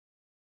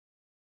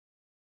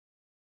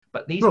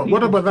But these No, what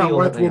people about that feel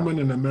that white they are woman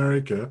in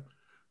America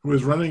who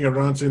is running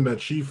around saying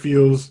that she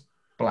feels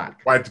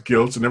black. white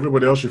guilt and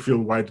everybody else should feel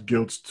white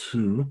guilt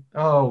too?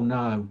 Oh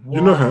no,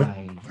 You know her,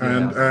 why? Yeah,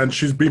 and I do.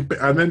 she's been,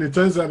 and then it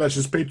turns out that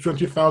she's paid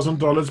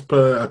 $20,000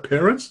 per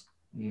appearance.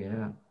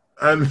 Yeah.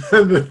 And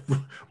then the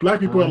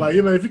black people are like,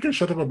 Oh, if you can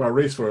shut up about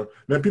race for,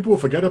 then people will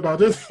forget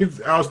about it.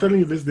 I was telling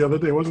you this the other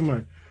day, wasn't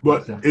I?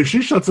 But if exactly.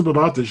 she shuts up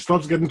about it, she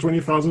stops getting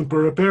 20,000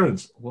 per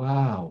appearance.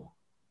 Wow.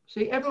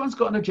 See, everyone's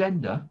got an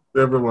agenda.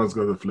 Everyone's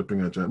got a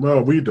flipping agenda.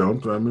 Well, we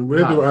don't. I mean, we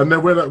do, No. and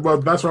then well,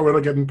 that's why we're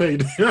not getting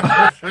paid.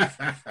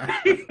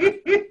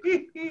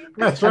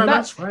 That's right.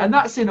 That's And fine.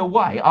 that's in a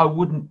way I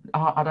wouldn't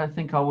I don't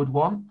think I would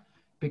want,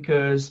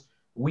 because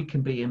we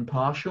can be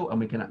impartial and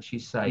we can actually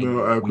say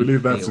No, I we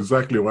believe that's feel.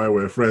 exactly why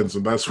we're friends,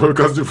 and that's why,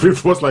 because if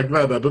it was like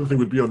that, I don't think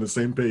we'd be on the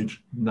same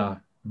page. No,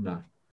 no.